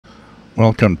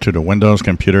Welcome to the Windows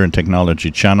Computer and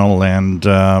Technology channel, and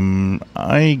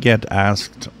I get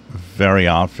asked very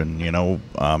often,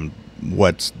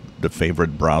 what's the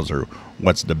favorite browser?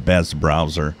 What's the best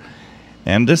browser?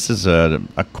 And this is a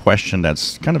question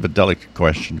that's kind of a delicate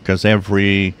question because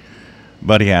everybody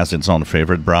has its own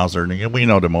favorite browser. And we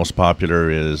know the most popular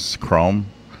is Chrome,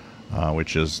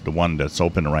 which is the one that's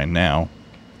open right now.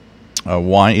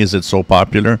 Why is it so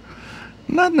popular?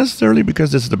 Not necessarily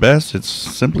because it's the best. It's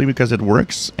simply because it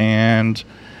works, and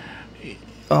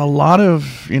a lot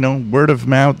of word of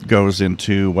mouth goes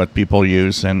into what people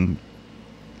use. And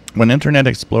when Internet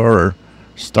Explorer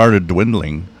started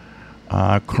dwindling,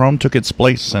 Chrome took its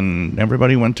place, and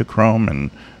everybody went to Chrome, and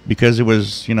because it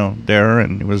was there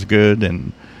and it was good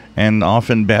and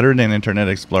often better than Internet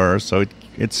Explorer, so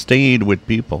it stayed with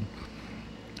people.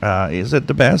 Is it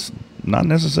the best? Not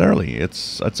necessarily.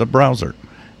 It's a browser.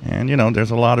 And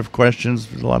there's a lot of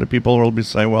questions. A lot of people will be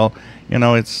say, well,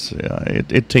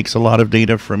 it takes a lot of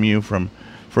data from you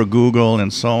for Google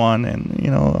and so on, and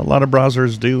a lot of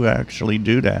browsers do actually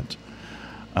do that.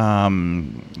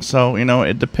 So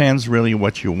it depends really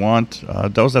what you want.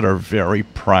 Those that are very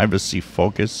privacy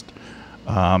focused,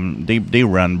 they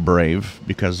run Brave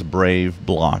because Brave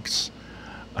blocks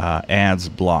ads,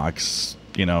 blocks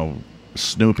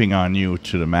snooping on you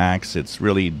to the max. It's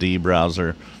really the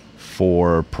browser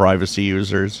for privacy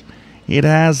users. It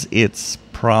has its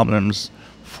problems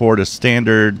for the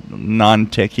standard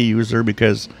non-techie user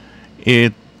because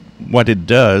what it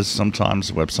does,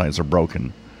 sometimes websites are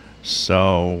broken.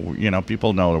 So,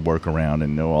 people know the workaround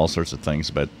and know all sorts of things,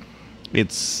 but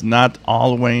it's not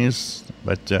always.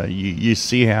 But you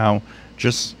see how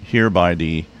just here by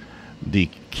the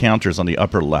counters on the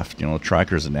upper left,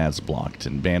 trackers and ads blocked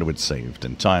and bandwidth saved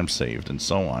and time saved and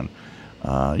so on.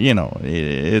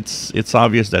 It's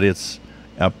obvious that it's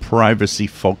a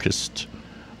privacy-focused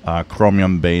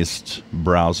Chromium-based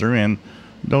browser, and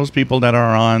those people that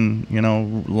are on,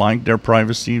 like their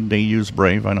privacy, they use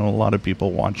Brave. I know a lot of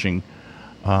people watching,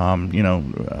 on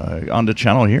the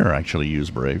channel here actually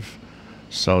use Brave.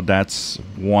 So that's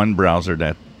one browser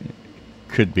that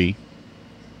could be.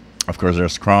 Of course,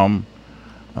 there's Chrome.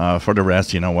 For the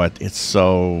rest, it's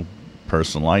so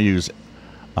personal. I use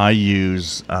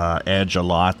Edge a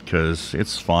lot because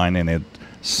it's fine and it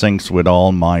syncs with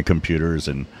all my computers,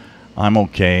 and I'm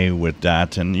okay with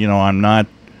that. And I'm not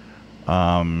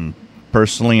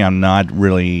personally, I'm not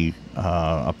really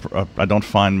I don't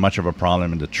find much of a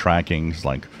problem in the trackings.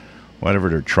 Like whatever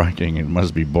they're tracking, it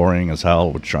must be boring as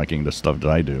hell with tracking the stuff that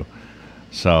I do.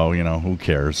 So who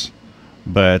cares?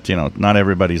 But not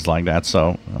everybody's like that.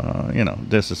 So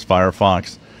this is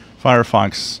Firefox.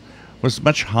 Firefox was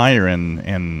much higher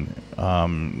in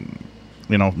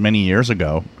many years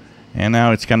ago, and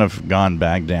now it's kind of gone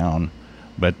back down.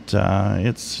 But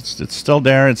it's still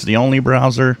there. It's the only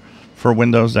browser for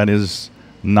Windows that is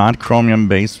not Chromium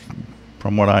based,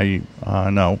 from what I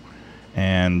know,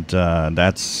 and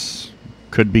that's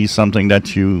could be something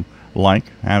that you like,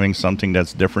 having something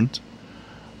that's different.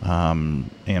 And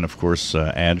of course,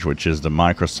 Edge, which is the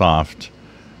Microsoft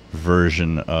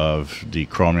version of the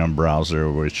Chromium browser,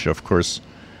 which of course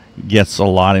gets a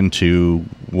lot into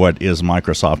what is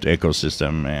Microsoft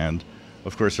ecosystem. And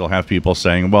of course you'll have people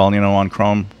saying, well, on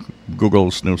Chrome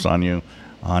Google snoops on you,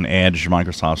 on Edge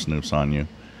Microsoft snoops on you.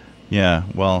 Yeah,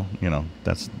 well,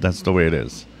 that's the way it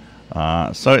is.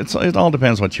 So it all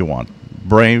depends what you want.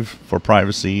 Brave for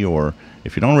privacy, or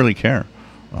if you don't really care,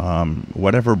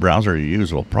 whatever browser you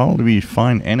use will probably be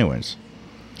fine anyways.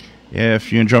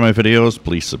 If you enjoy my videos,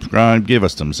 please subscribe, give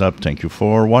us thumbs up. Thank you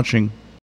for watching.